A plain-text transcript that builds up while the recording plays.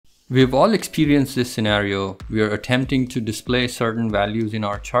We've all experienced this scenario. We are attempting to display certain values in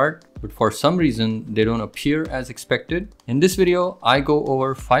our chart, but for some reason, they don't appear as expected. In this video, I go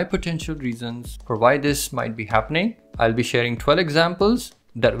over 5 potential reasons for why this might be happening. I'll be sharing 12 examples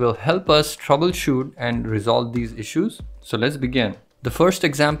that will help us troubleshoot and resolve these issues. So let's begin. The first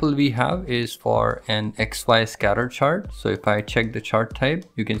example we have is for an XY scatter chart. So if I check the chart type,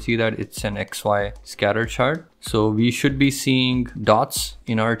 you can see that it's an XY scatter chart. So we should be seeing dots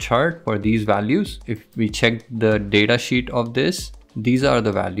in our chart for these values. If we check the data sheet of this, these are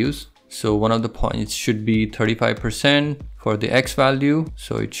the values. So one of the points should be 35% for the X value.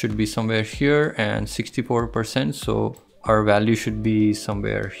 So it should be somewhere here, and 64%. So our value should be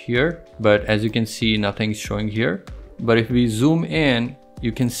somewhere here. But as you can see, nothing's showing here. But if we zoom in,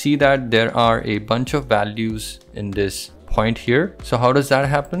 you can see that there are a bunch of values in this point here. So how does that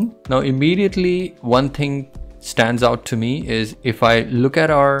happen? Now, immediately, one thing stands out to me is if I look at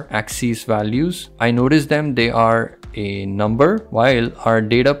our axis values, I notice they are a number while our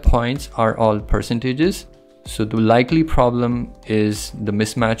data points are all percentages. So the likely problem is the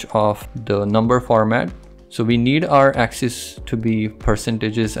mismatch of the number format. So we need our axis to be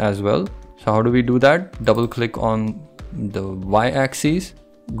percentages as well. So how do we do that? Double click on the y-axis,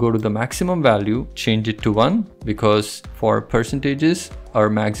 go to the maximum value, change it to 1, because for percentages, our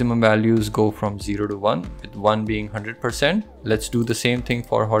maximum values go from 0 to 1, with 1 being 100%. Let's do the same thing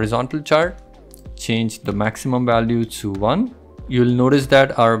for horizontal chart. Change the maximum value to 1. You'll notice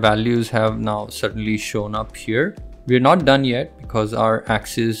that our values have now suddenly shown up here. We're not done yet because our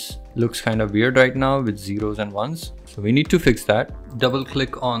axis looks kind of weird right now with zeros and ones. So we need to fix that. Double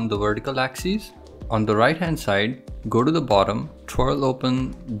click on the vertical axis. On the right hand side, go to the bottom, twirl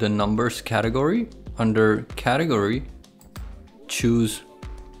open the numbers category. Under category, choose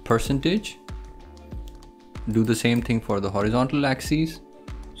percentage. Do the same thing for the horizontal axis.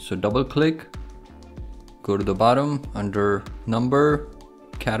 So double click, go to the bottom, under number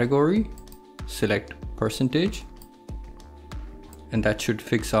category, select percentage. And that should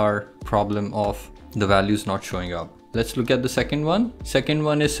fix our problem of the values not showing up. Let's look at the second one. Second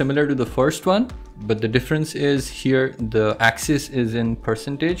one is similar to the first one, but the difference is here the axis is in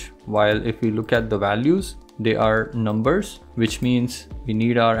percentage, while if we look at the values, they are numbers, which means we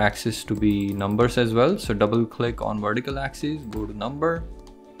need our axis to be numbers as well. So double click on vertical axis, go to number,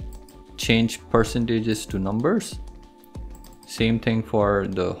 change percentages to numbers. Same thing for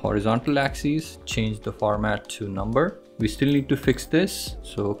the horizontal axis, change the format to number. We still need to fix this.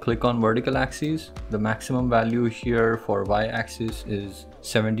 So click on vertical axis. The maximum value here for y-axis is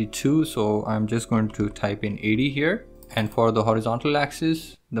 72. So I'm just going to type in 80 here. And for the horizontal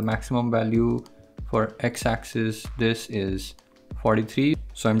axis, the maximum value for x-axis, this is 43.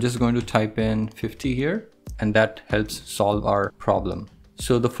 So I'm just going to type in 50 here, and that helps solve our problem.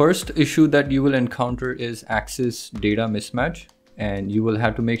 So the first issue that you will encounter is axis data mismatch. And you will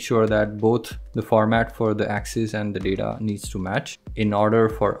have to make sure that both the format for the axis and the data needs to match in order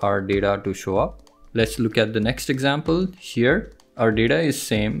for our data to show up. Let's look at the next example. Here, our data is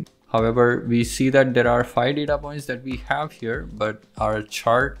same. However, we see that there are 5 data points that we have here, but our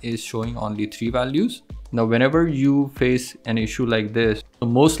chart is showing only 3 values. Now, whenever you face an issue like this,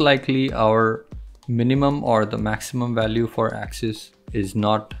 most likely our minimum or the maximum value for axis is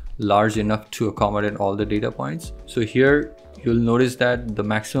not large enough to accommodate all the data points. So here, you'll notice that the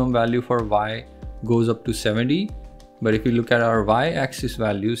maximum value for y goes up to 70. But if you look at our y-axis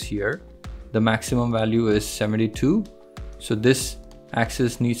values here, the maximum value is 72. So this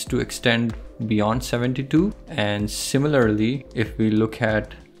axis needs to extend beyond 72. And similarly, if we look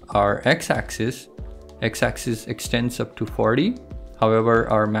at our x-axis extends up to 40. However,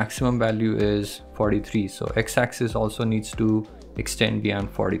 our maximum value is 43. So x-axis also needs to extend beyond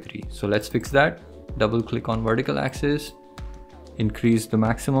 43. So let's fix that. Double click on vertical axis. Increase the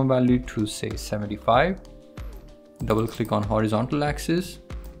maximum value to say 75. Double click on horizontal axis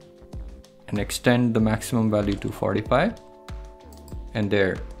and extend the maximum value to 45. And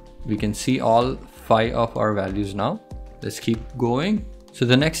there we can see all 5 of our values now. Let's keep going. So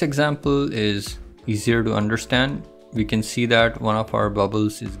the next example is easier to understand. We can see that one of our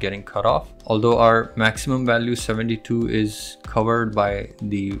bubbles is getting cut off. Although our maximum value 72 is covered by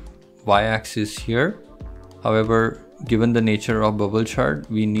the y-axis here. However, given the nature of bubble chart,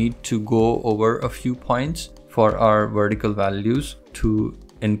 we need to go over a few points for our vertical values to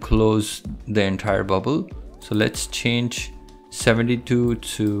enclose the entire bubble. So let's change 72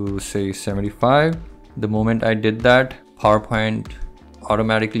 to say 75. The moment I did that, PowerPoint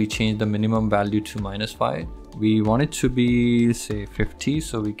automatically changed the minimum value to -5. We want it to be say 50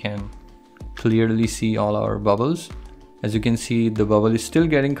 so we can clearly see all our bubbles. As you can see, the bubble is still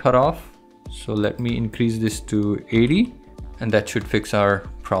getting cut off. So let me increase this to 80 and that should fix our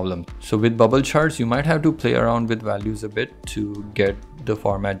problem. So with bubble charts, you might have to play around with values a bit to get the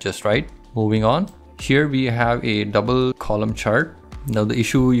format just right. Moving on, here we have a double column chart. Now the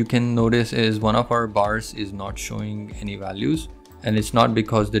issue you can notice is one of our bars is not showing any values, and it's not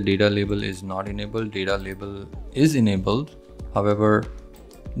because the data label is not enabled. Data label is enabled. However,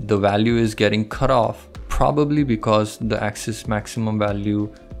 the value is getting cut off, probably because the axis maximum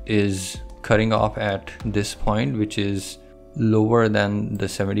value is cutting off at this point, which is lower than the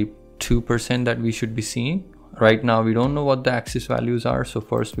 72% that we should be seeing. Right now, we don't know what the axis values are. So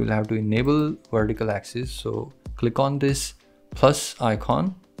first we'll have to enable vertical axis. So click on this plus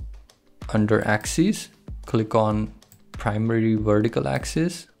icon under axis, click on primary vertical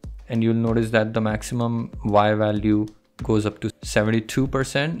axis, and you'll notice that the maximum Y value goes up to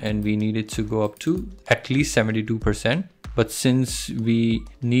 72% and we need it to go up to at least 72%. But since we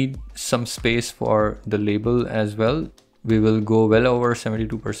need some space for the label as well, we will go well over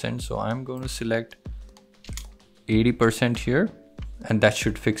 72%. So I'm going to select 80% here, and that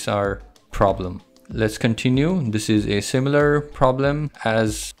should fix our problem. Let's continue. This is a similar problem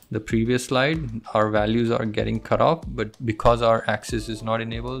as the previous slide. Our values are getting cut off, but because our axis is not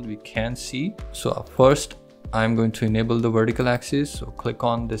enabled, we can't see. So first, I'm going to enable the vertical axis. So click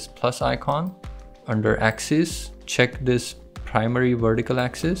on this plus icon under axis, check this primary vertical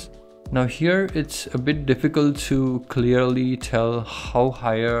axis. Now here it's a bit difficult to clearly tell how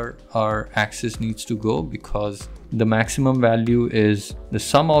higher our axis needs to go because the maximum value is the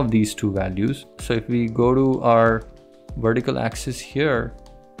sum of these two values. So if we go to our vertical axis here,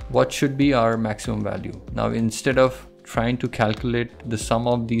 what should be our maximum value? Now instead of trying to calculate the sum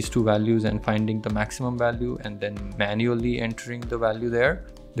of these two values and finding the maximum value and then manually entering the value there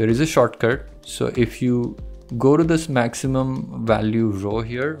is a shortcut. So if you go to this maximum value row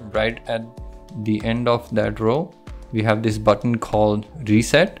here, right at the end of that row, we have this button called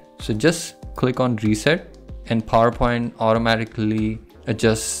reset. So just click on reset and PowerPoint automatically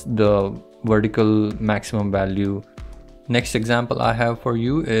adjusts the vertical maximum value. Next example I have for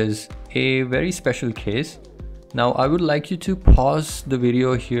you is a very special case. Now I would like you to pause the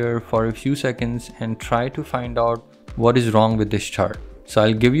video here for a few seconds and try to find out what is wrong with this chart. So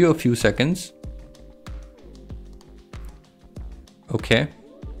I'll give you a few seconds. Okay,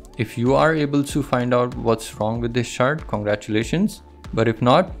 if you are able to find out what's wrong with this chart, congratulations. But if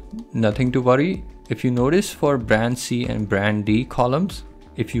not, nothing to worry. If you notice for brand C and brand D columns,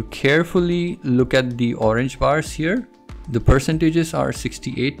 if you carefully look at the orange bars here, the percentages are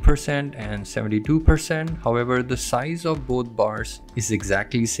 68% and 72%. However, the size of both bars is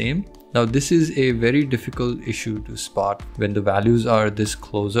exactly same. Now this is a very difficult issue to spot. When the values are this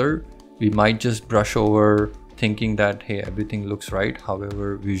closer, we might just brush over thinking that, hey, everything looks right.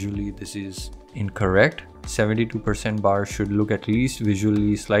 However, visually this is incorrect. 72% bar should look at least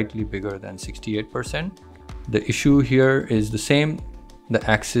visually slightly bigger than 68%. The issue here is the same. The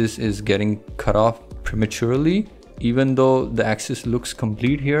axis is getting cut off prematurely, even though the axis looks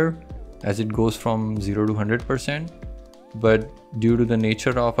complete here as it goes from 0 to 100%. But due to the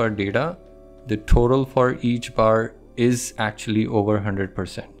nature of our data, the total for each bar is actually over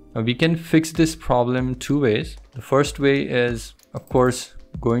 100%. Now we can fix this problem two ways. The first way is, of course,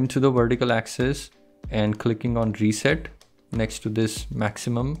 going to the vertical axis and clicking on reset next to this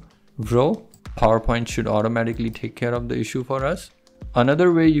maximum row. PowerPoint should automatically take care of the issue for us.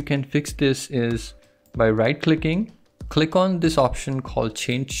 Another way you can fix this is by right-clicking, click on this option called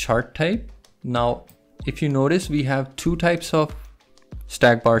change chart type. Now, if you notice, we have two types of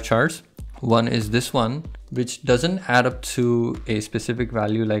stack bar charts. One is this one, which doesn't add up to a specific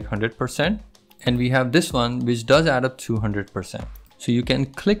value like 100%. And we have this one, which does add up to 100%. So you can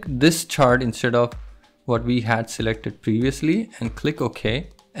click this chart instead of what we had selected previously and click OK.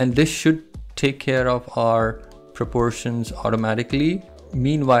 And this should take care of our proportions automatically,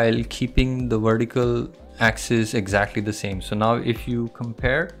 meanwhile keeping the vertical axis exactly the same. So now if you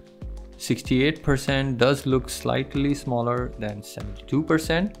compare, 68% does look slightly smaller than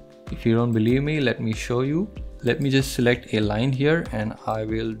 72%. If you don't believe me, let me show you. Let me just select a line here and I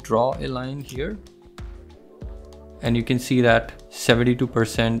will draw a line here. And you can see that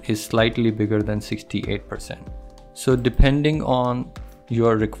 72% is slightly bigger than 68%. So depending on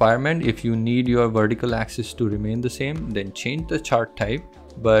your requirement, if you need your vertical axis to remain the same, then change the chart type.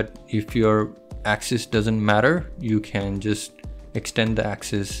 But if your axis doesn't matter, you can just extend the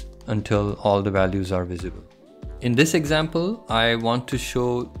axis until all the values are visible. In this example, I want to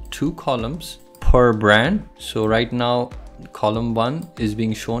show two columns per brand. So right now, column 1 is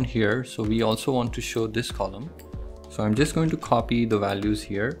being shown here. So we also want to show this column. So I'm just going to copy the values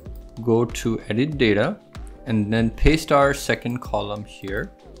here, go to edit data, and then paste our second column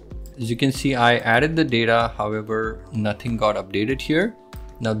here. As you can see, I added the data, however, nothing got updated here.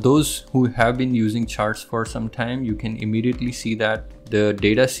 Now those who have been using charts for some time, you can immediately see that the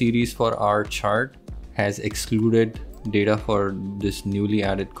data series for our chart has excluded data for this newly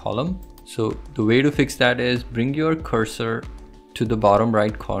added column. So the way to fix that is bring your cursor to the bottom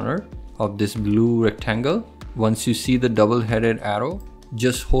right corner of this blue rectangle. Once you see the double-headed arrow,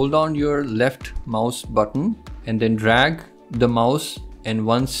 just hold on your left mouse button and then drag the mouse, and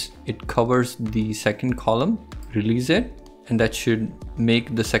once it covers the second column, release it, and that should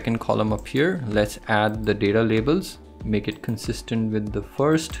make the second column appear. Let's add the data labels, make it consistent with the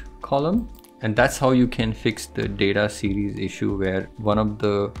first column, and that's how you can fix the data series issue where one of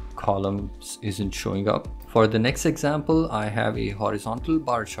the columns isn't showing up. For the next example, I have a horizontal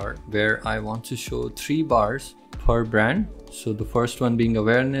bar chart where I want to show 3 bars per brand. So the first one being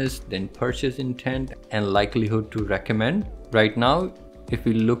awareness, then purchase intent, and likelihood to recommend. Right now, if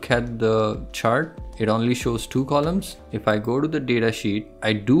we look at the chart, it only shows 2 columns. If I go to the data sheet,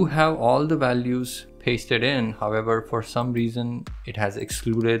 I do have all the values pasted in. However, for some reason, it has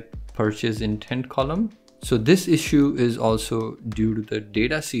excluded purchase intent column. So this issue is also due to the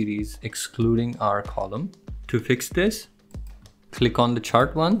data series excluding our column. To fix this, click on the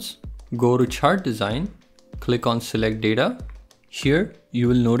chart once, go to chart design, click on select data. Here you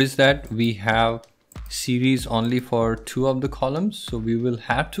will notice that we have series only for 2 of the columns. So we will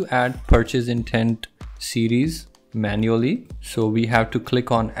have to add purchase intent series manually. So we have to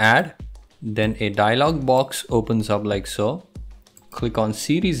click on add, then a dialog box opens up like so. Click on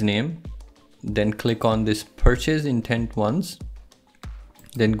series name, then click on this purchase intent once,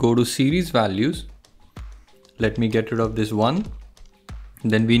 then go to series values. Let me get rid of this one.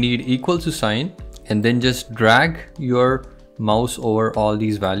 Then we need equal to sign, and then just drag your mouse over all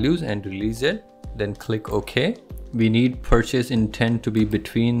these values and release it. Then click OK. We need purchase intent to be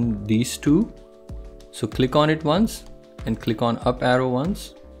between these 2. So click on it once and click on up arrow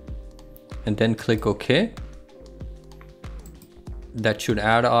once and then click OK. That should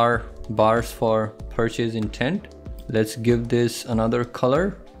add our bars for purchase intent. Let's give this another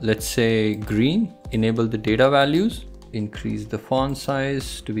color. Let's say green. Enable the data values, increase the font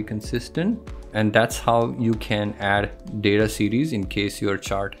size to be consistent. And that's how you can add data series in case your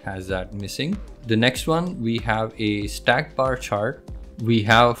chart has that missing. The next one, we have a stack bar chart. We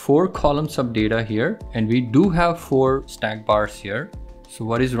have 4 columns of data here, and we do have 4 stack bars here. So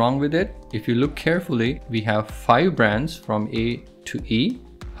what is wrong with it? If you look carefully, we have 5 brands from A to E.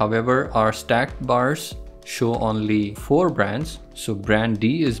 However, our stacked bars show only 4 brands. So brand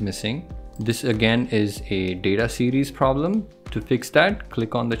D is missing. This again is a data series problem. To fix that,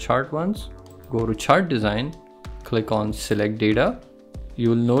 click on the chart once, go to chart design, click on select data. You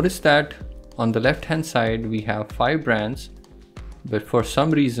will notice that on the left hand side, we have 5 brands, but for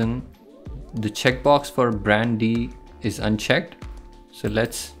some reason, the checkbox for brand D is unchecked. So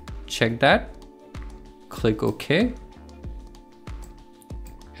let's check that, click OK.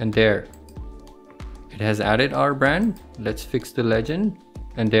 And there, it has added our brand. Let's fix the legend.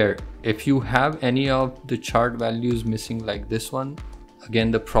 And there, if you have any of the chart values missing like this one, again,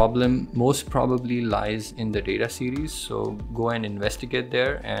 the problem most probably lies in the data series. So go and investigate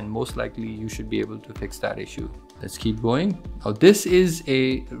there, and most likely you should be able to fix that issue. Let's keep going. Now this is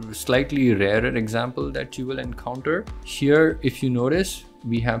a slightly rarer example that you will encounter. Here, if you notice,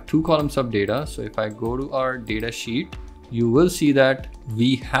 we have 2 columns of data. So if I go to our data sheet, you will see that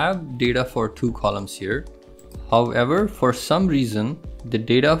we have data for 2 columns here. However, for some reason, the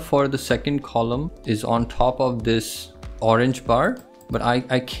data for the second column is on top of this orange bar, but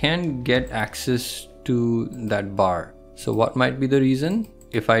I can't get access to that bar. So what might be the reason?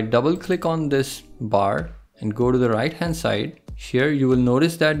 If I double click on this bar and go to the right hand side, here you will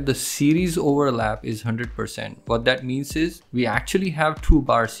notice that the series overlap is 100%. What that means is we actually have 2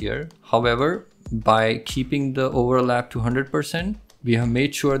 bars here. However, by keeping the overlap to 100%, we have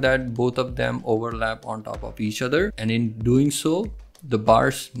made sure that both of them overlap on top of each other. And in doing so, the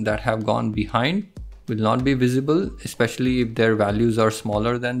bars that have gone behind will not be visible, especially if their values are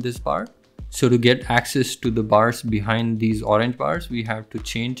smaller than this bar. So to get access to the bars behind these orange bars, we have to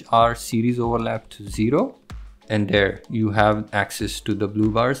change our series overlap to 0. And there you have access to the blue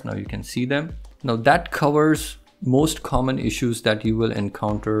bars. Now you can see them. Now that covers most common issues that you will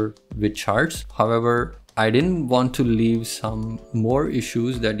encounter with charts. However, I didn't want to leave some more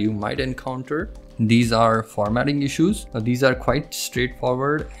issues that you might encounter. These are formatting issues. These are quite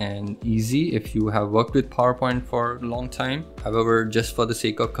straightforward and easy if you have worked with PowerPoint for a long time. However, just for the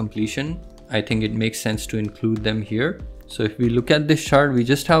sake of completion, I think it makes sense to include them here. So if we look at this chart, we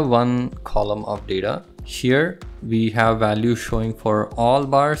just have one column of data. Here we have values showing for all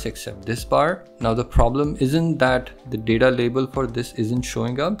bars except this bar. Now the problem isn't that the data label for this isn't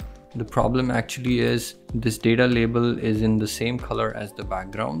showing up. The problem actually is this data label is in the same color as the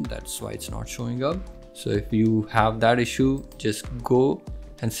background. That's why it's not showing up. So if you have that issue, just go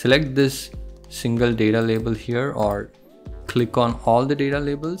and select this single data label here, or click on all the data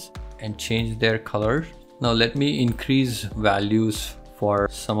labels and change their color. Now let me increase values for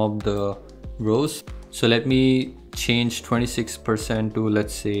some of the rows. So let me change 26% to,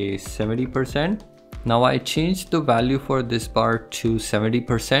 let's say, 70%. Now I changed the value for this bar to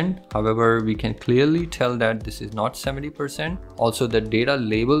 70%. However, we can clearly tell that this is not 70%. Also, the data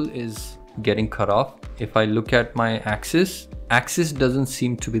label is getting cut off. If I look at my axis doesn't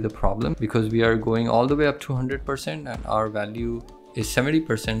seem to be the problem, because we are going all the way up to 100% and our value is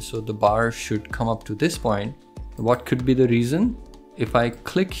 70%. So the bar should come up to this point. What could be the reason? If I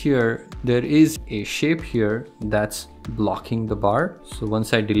click here, there is a shape here that's blocking the bar. So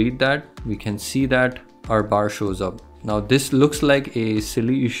once I delete that, we can see that our bar shows up. Now this looks like a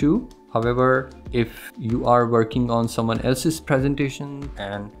silly issue. However, if you are working on someone else's presentation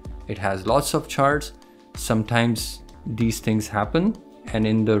and it has lots of charts, sometimes these things happen, and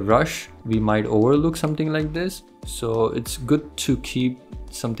in the rush we might overlook something like this. So it's good to keep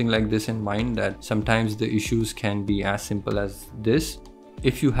something like this in mind, that sometimes the issues can be as simple as this.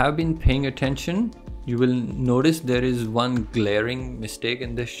 If you have been paying attention, you will notice there is one glaring mistake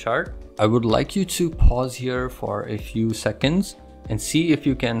in this chart. I would like you to pause here for a few seconds and see if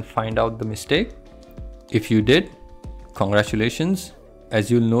you can find out the mistake. If you did, congratulations.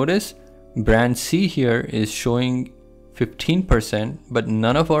 As you'll notice, brand C here is showing 15%, but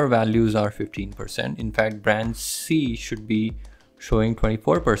none of our values are 15%. In fact, brand C should be showing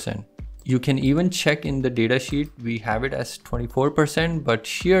 24%. You can even check in the data sheet, we have it as 24%, but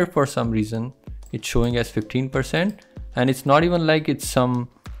here for some reason it's showing as 15%. And it's not even like it's some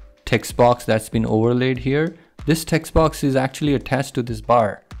text box that's been overlaid here. This text box is actually attached to this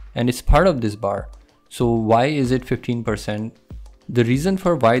bar and it's part of this bar. So why is it 15%? The reason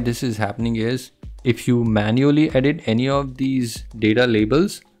for why this is happening is, if you manually edit any of these data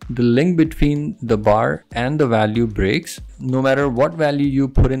labels, the link between the bar and the value breaks. No matter what value you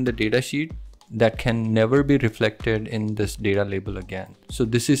put in the data sheet, that can never be reflected in this data label again. So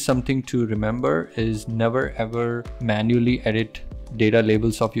this is something to remember, is never ever manually edit data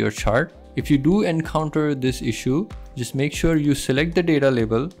labels of your chart. If you do encounter this issue, just make sure you select the data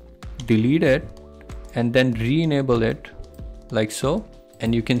label, delete it, and then re-enable it like so.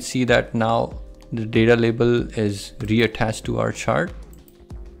 And you can see that now the data label is reattached to our chart.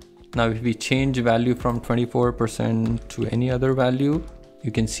 Now if we change value from 24% to any other value,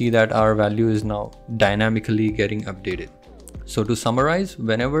 you can see that our value is now dynamically getting updated. So to summarize,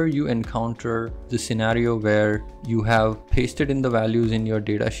 whenever you encounter the scenario where you have pasted in the values in your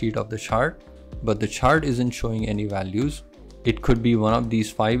data sheet of the chart, but the chart isn't showing any values, it could be one of these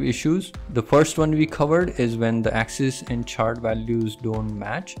 5 issues. The first one we covered is when the axis and chart values don't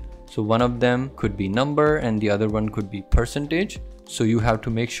match. So one of them could be number and the other one could be percentage. So you have to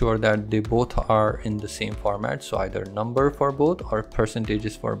make sure that they both are in the same format. So either number for both or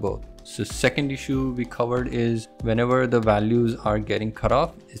percentages for both. So second issue we covered is whenever the values are getting cut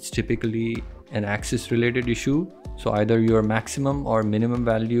off, it's typically an axis related issue. So either your maximum or minimum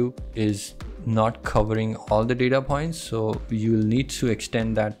value is not covering all the data points. So you'll need to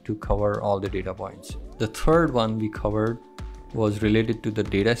extend that to cover all the data points. The third one we covered was related to the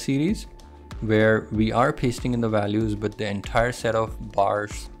data series, where we are pasting in the values, but the entire set of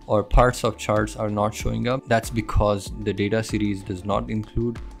bars or parts of charts are not showing up. That's because the data series does not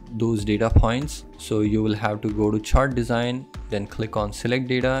include those data points. So you will have to go to chart design, then click on select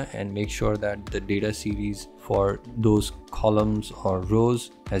data and make sure that the data series for those columns or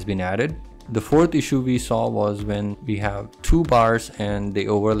rows has been added. The fourth issue we saw was when we have 2 bars and they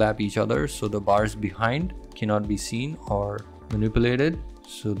overlap each other. So the bars behind cannot be seen or manipulated.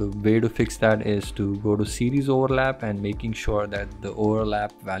 So the way to fix that is to go to series overlap and making sure that the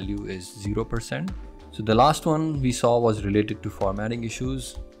overlap value is 0%. So the last one we saw was related to formatting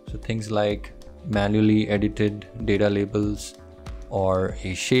issues. So things like manually edited data labels or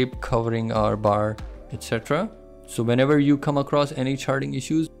a shape covering our bar, etc. So whenever you come across any charting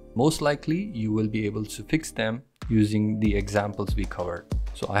issues, most likely you will be able to fix them using the examples we covered.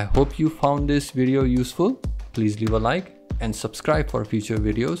 So I hope you found this video useful. Please leave a like and subscribe for future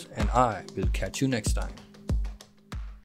videos, and I will catch you next time.